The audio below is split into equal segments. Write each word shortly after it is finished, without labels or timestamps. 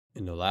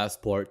In the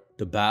last part,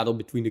 the battle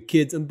between the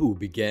kids and Buu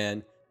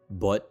began,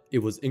 but it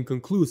was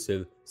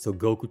inconclusive, so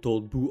Goku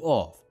told Buu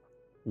off.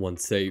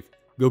 Once safe,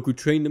 Goku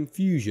trained them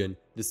fusion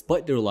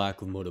despite their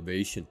lack of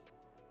motivation.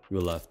 We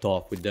left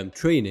off with them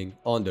training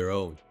on their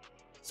own.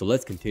 So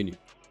let's continue.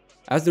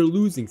 As they're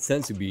losing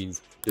senzu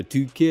beans, the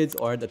two kids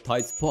are at a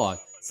tight spot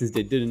since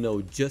they didn't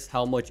know just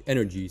how much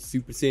energy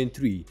Super Saiyan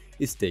 3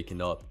 is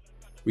taking up.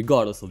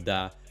 Regardless of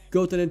that,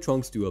 Goten and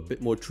Trunks do a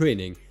bit more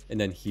training and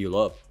then heal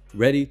up,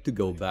 ready to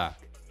go back.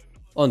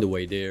 On the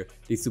way there,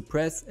 they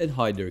suppress and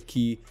hide their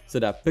ki so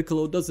that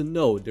Piccolo doesn't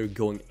know they're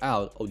going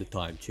out of the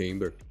time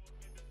chamber.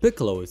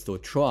 Piccolo is still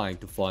trying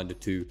to find the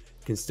two,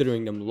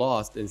 considering them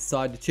lost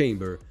inside the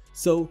chamber,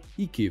 so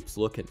he keeps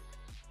looking.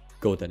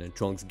 Goten and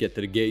Trunks get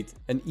to the gate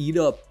and eat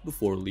up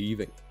before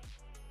leaving.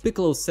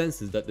 Piccolo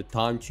senses that the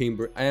time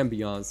chamber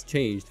ambiance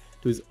changed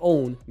to his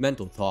own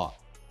mental thought,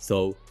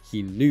 so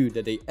he knew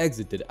that they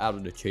exited out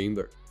of the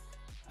chamber.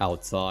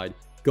 Outside,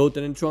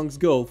 Goten and Trunks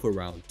go for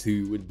round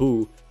 2 with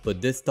Buu,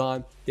 but this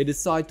time they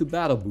decide to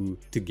battle Buu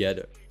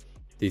together.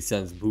 They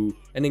sense Buu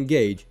and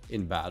engage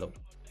in battle.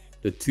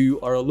 The two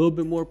are a little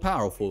bit more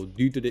powerful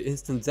due to the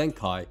instant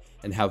Zenkai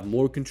and have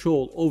more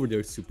control over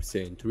their Super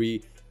Saiyan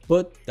 3,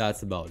 but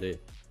that's about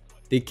it.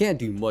 They can't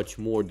do much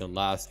more than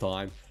last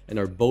time and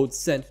are both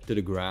sent to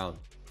the ground.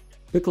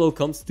 Piccolo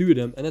comes to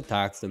them and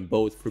attacks them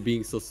both for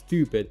being so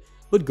stupid,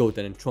 but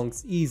Goten and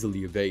Trunks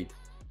easily evade.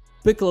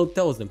 Piccolo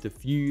tells them to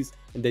fuse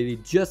and that they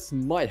just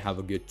might have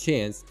a good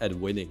chance at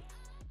winning.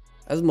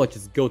 As much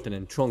as Goten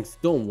and Trunks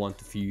don't want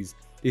to fuse,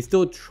 they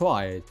still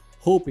try it,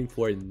 hoping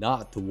for it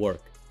not to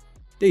work.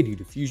 They do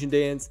the fusion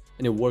dance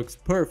and it works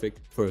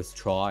perfect first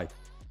try.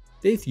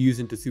 They fuse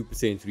into Super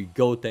Saiyan 3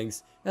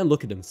 Gotenks and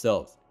look at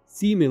themselves,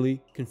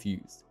 seemingly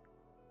confused.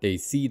 They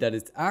see that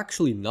it's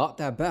actually not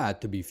that bad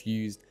to be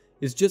fused,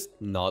 it's just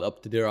not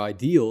up to their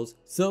ideals,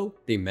 so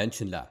they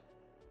mention that.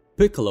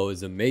 Piccolo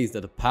is amazed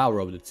at the power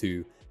of the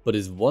two, but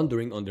is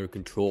wondering on their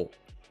control.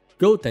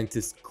 Gotenks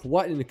is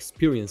quite an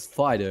experienced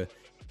fighter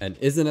and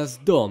isn't as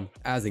dumb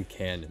as in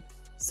canon,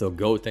 so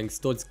Gotenks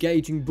starts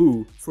gauging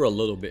Buu for a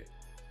little bit.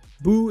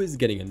 Buu is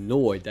getting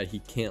annoyed that he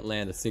can't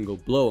land a single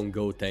blow on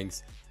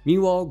Gotenks,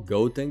 meanwhile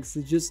Gotenks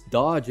is just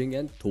dodging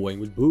and toying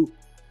with Buu.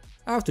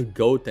 After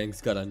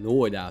Gotenks got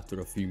annoyed after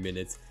a few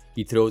minutes,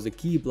 he throws a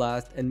ki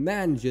blast and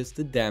manages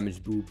to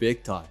damage Buu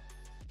big time.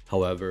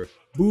 However,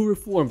 Buu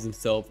reforms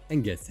himself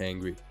and gets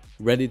angry,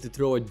 ready to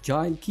throw a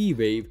giant ki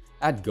wave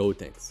at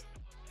Gotenks.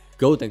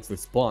 Gotenks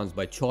responds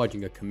by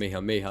charging a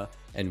Kamehameha,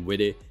 and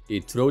with it, they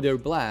throw their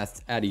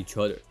blasts at each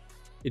other.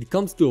 It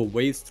comes to a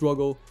wave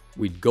struggle,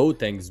 with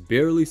Gotenks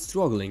barely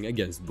struggling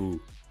against Buu.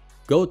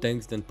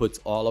 Gotenks then puts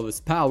all of his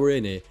power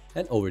in it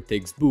and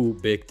overtakes Buu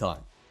big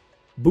time.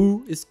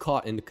 Buu is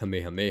caught in the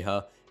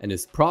Kamehameha and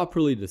is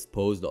properly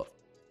disposed of.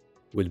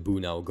 With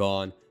Buu now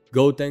gone,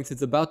 Gotenks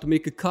is about to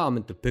make a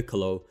comment to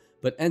Piccolo,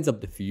 but ends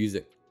up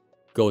defusing.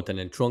 Goten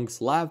and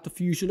Trunks laugh the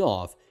fusion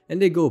off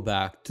and they go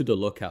back to the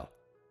lookout.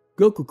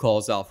 Goku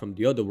calls out from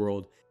the other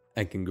world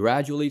and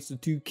congratulates the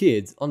two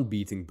kids on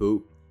beating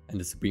Buu, and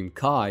the Supreme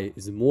Kai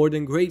is more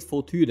than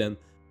grateful to them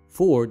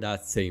for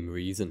that same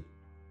reason.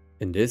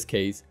 In this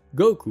case,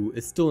 Goku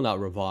is still not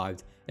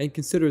revived and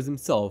considers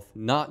himself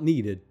not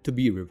needed to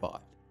be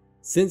revived,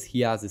 since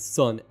he has his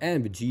son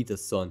and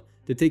Vegeta's son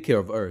to take care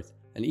of Earth,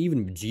 and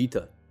even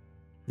Vegeta.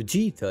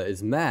 Vegeta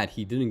is mad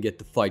he didn't get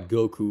to fight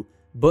Goku,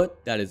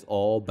 but that is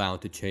all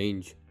bound to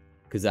change,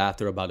 cause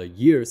after about a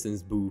year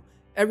since Buu,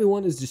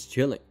 everyone is just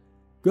chilling.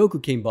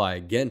 Goku came by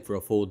again for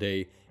a full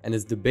day and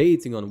is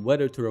debating on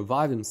whether to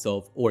revive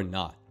himself or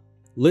not.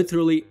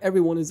 Literally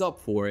everyone is up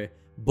for it,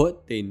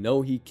 but they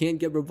know he can't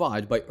get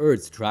revived by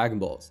Earth's Dragon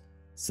Balls.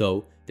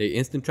 So they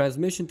instant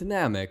transmission to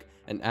Namek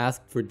and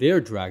ask for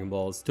their Dragon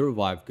Balls to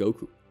revive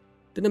Goku.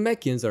 The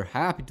Namekians are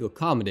happy to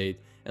accommodate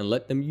and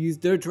let them use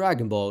their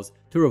Dragon Balls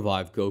to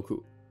revive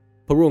Goku.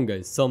 Porunga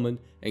is summoned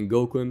and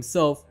Goku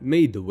himself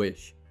made the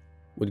wish.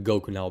 With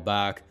Goku now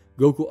back,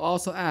 Goku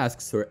also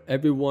asks for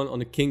everyone on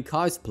the King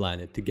Kai's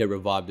planet to get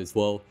revived as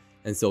well,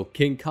 and so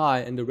King Kai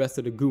and the rest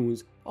of the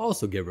goons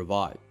also get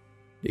revived.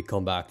 They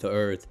come back to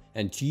Earth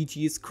and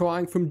Chi-Chi is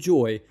crying from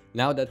joy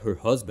now that her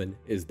husband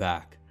is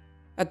back.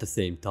 At the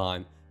same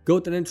time,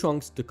 Goten and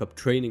Trunks took up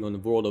training on the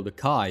world of the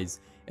Kais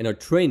and are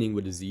training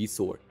with the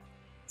Z-Sword.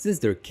 Since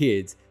they're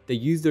kids, they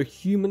use their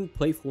human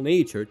playful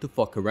nature to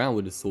fuck around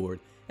with the sword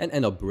and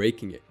end up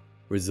breaking it,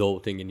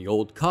 resulting in the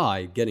old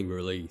Kai getting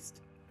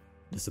released.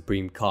 The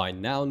Supreme Kai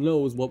now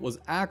knows what was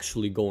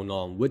actually going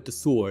on with the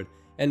sword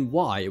and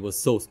why it was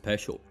so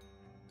special.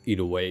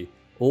 Either way,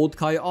 old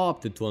Kai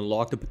opted to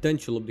unlock the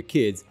potential of the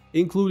kids,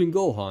 including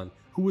Gohan,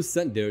 who was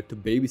sent there to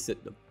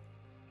babysit them.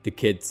 The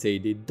kids say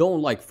they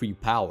don't like free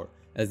power,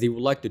 as they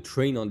would like to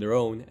train on their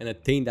own and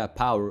attain that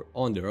power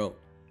on their own.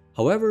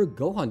 However,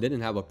 Gohan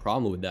didn't have a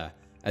problem with that,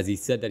 as he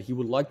said that he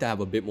would like to have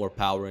a bit more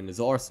power in his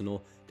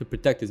arsenal to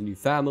protect his new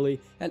family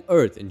and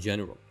Earth in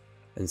general.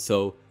 And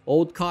so,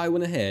 old Kai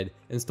went ahead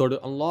and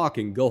started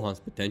unlocking Gohan's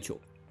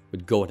potential,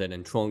 with Goten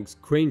and Trunks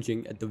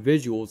cringing at the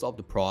visuals of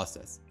the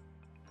process.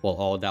 While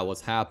all that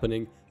was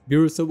happening,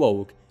 Beerus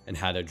awoke and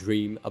had a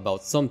dream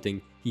about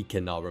something he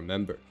cannot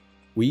remember.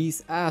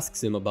 Whis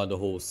asks him about the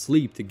whole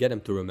sleep to get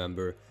him to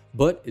remember,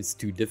 but it's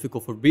too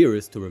difficult for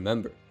Beerus to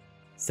remember.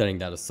 Setting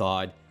that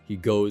aside, he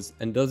goes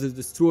and does his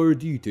destroyer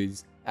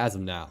duties as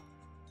of now.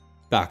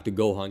 Back to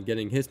Gohan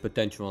getting his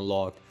potential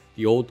unlocked,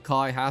 the old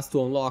Kai has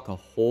to unlock a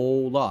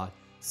whole lot,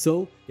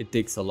 so it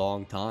takes a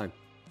long time.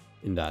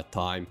 In that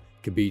time,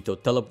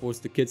 Kibito teleports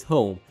the kids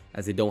home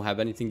as they don't have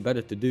anything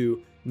better to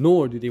do,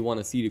 nor do they want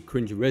to see the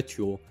cringe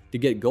ritual to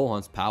get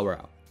Gohan's power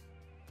out.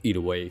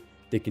 Either way,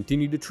 they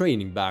continue the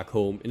training back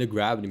home in a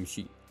gravity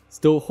machine,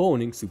 still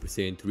honing Super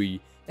Saiyan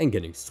 3 and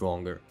getting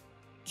stronger.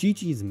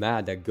 Chi-Chi is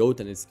mad that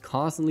Goten is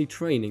constantly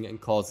training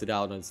and calls it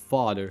out on his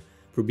father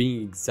for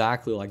being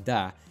exactly like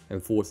that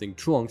and forcing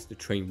Trunks to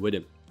train with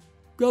him.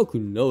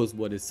 Goku knows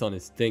what his son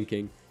is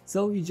thinking,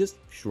 so he just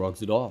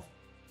shrugs it off.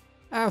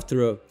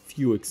 After a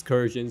few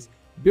excursions,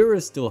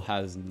 Beerus still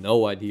has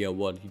no idea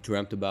what he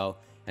dreamt about,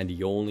 and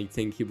the only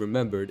thing he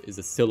remembered is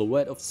a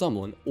silhouette of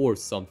someone or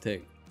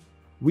something.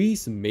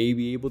 Whis may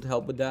be able to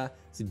help with that,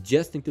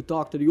 suggesting to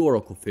talk to the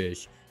Oracle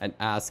Fish and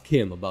ask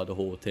him about the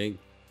whole thing.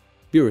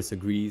 Beerus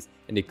agrees,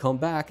 and they come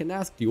back and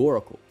ask the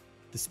Oracle.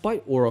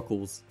 Despite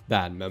Oracle's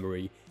bad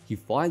memory, he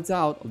finds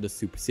out of the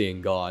Super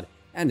Saiyan God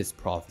and his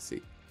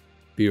prophecy.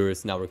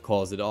 Beerus now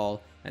recalls it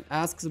all and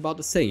asks about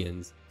the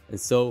Saiyans, and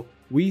so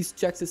Whis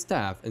checks his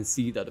staff and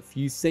sees that a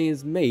few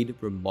Saiyans made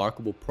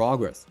remarkable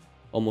progress,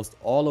 almost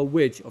all of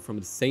which are from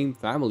the same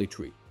family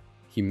tree.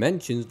 He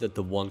mentions that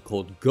the one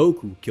called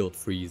Goku killed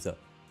Frieza.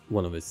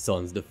 One of his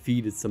sons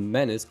defeated some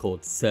menace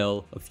called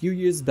Cell a few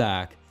years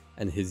back,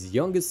 and his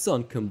youngest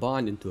son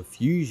combined into a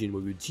fusion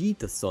with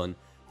Vegeta's son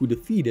who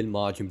defeated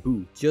Majin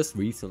Buu just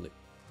recently.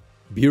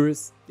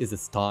 Beerus is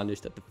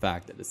astonished at the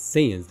fact that the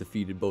Saiyans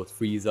defeated both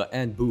Frieza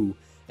and Buu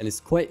and is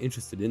quite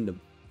interested in them,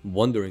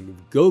 wondering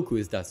if Goku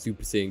is that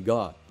Super Saiyan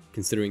God,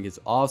 considering his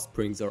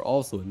offsprings are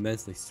also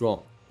immensely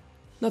strong.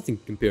 Nothing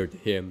compared to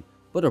him,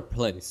 but are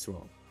plenty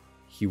strong.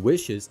 He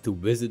wishes to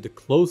visit the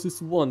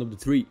closest one of the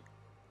three.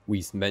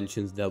 Whis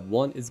mentions that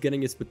one is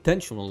getting his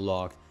potential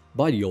unlocked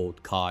by the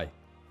old Kai.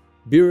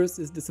 Beerus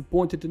is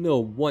disappointed to know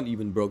one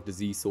even broke the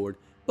Z-Sword,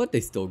 but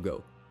they still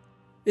go.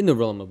 In the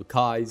realm of the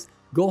Kais,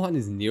 Gohan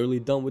is nearly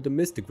done with the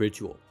mystic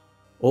ritual.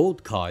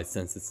 Old Kai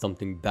senses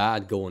something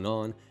bad going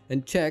on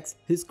and checks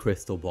his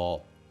crystal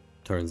ball.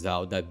 Turns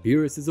out that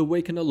Beerus is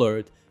awake and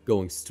alert,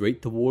 going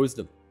straight towards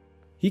them.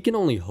 He can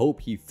only hope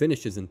he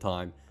finishes in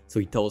time, so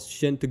he tells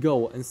Shin to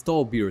go and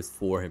stall Beerus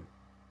for him.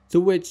 To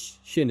which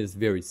Shin is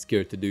very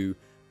scared to do,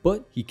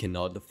 but he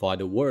cannot defy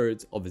the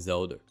words of his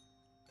elder.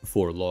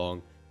 Before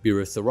long,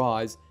 Beerus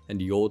arrives and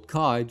the old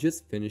Kai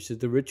just finishes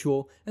the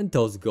ritual and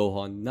tells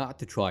Gohan not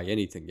to try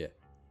anything yet,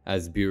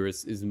 as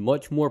Beerus is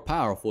much more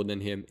powerful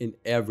than him in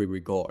every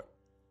regard.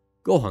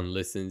 Gohan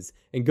listens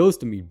and goes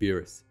to meet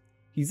Beerus.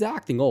 He's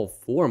acting all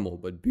formal,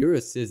 but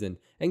Beerus isn't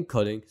and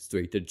cutting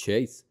straight to the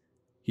chase.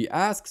 He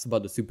asks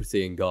about the Super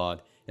Saiyan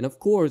God, and of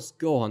course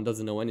Gohan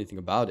doesn't know anything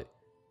about it.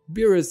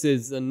 Beerus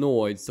is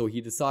annoyed, so he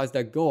decides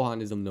that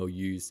Gohan is of no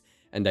use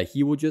and that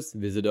he will just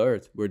visit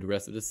Earth where the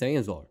rest of the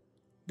Saiyans are.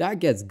 That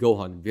gets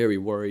Gohan very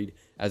worried,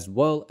 as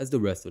well as the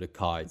rest of the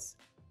Kais.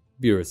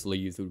 Beerus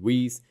leaves with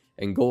Whis,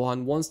 and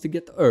Gohan wants to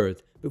get to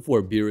Earth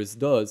before Beerus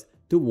does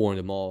to warn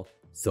them all,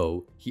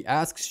 so he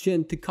asks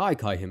Shin to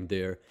Kai him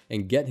there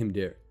and get him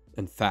there,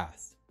 and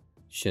fast.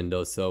 Shin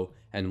does so,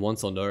 and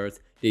once on Earth,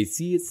 they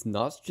see it's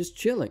not just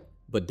chilling,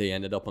 but they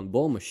ended up on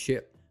Bulma's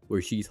ship,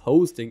 where she's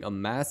hosting a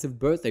massive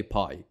birthday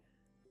party.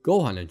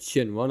 Gohan and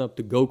Shin run up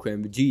to Goku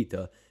and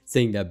Vegeta,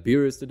 saying that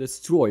Beerus the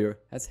Destroyer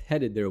has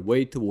headed their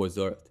way towards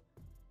Earth.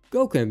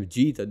 Goku and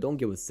Vegeta don't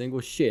give a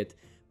single shit,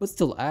 but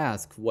still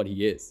ask what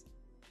he is.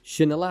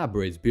 Shin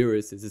elaborates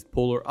Beerus is his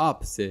polar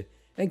opposite,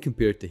 and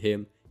compared to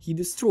him, he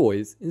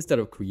destroys instead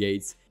of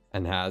creates,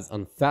 and has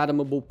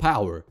unfathomable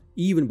power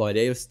even by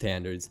their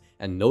standards,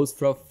 and knows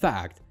for a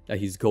fact that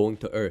he's going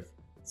to Earth,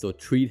 so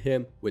treat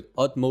him with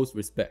utmost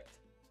respect.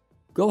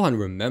 Gohan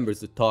remembers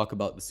to talk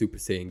about the Super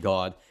Saiyan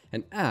God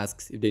and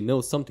asks if they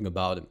know something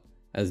about him,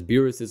 as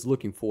Beerus is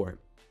looking for him.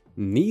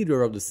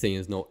 Neither of the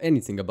Saiyans know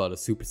anything about a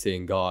Super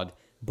Saiyan God,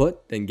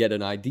 but then get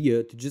an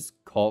idea to just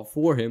call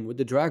for him with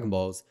the Dragon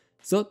Balls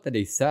so that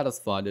they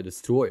satisfy the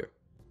Destroyer.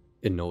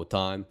 In no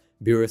time,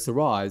 Beerus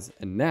arrives,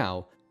 and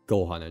now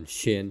Gohan and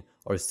Shin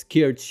are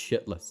scared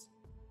shitless.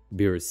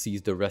 Beerus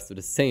sees the rest of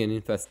the Saiyan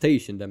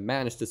infestation that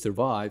managed to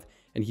survive,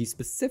 and he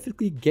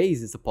specifically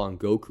gazes upon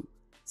Goku,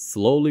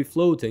 slowly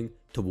floating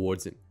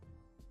towards him.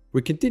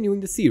 We're continuing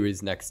the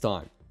series next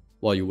time.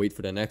 While you wait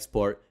for the next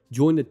part,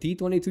 join the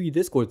T23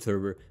 Discord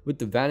server with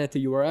the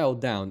vanity URL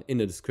down in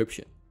the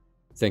description.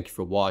 Thank you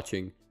for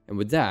watching, and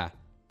with that,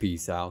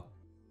 peace out.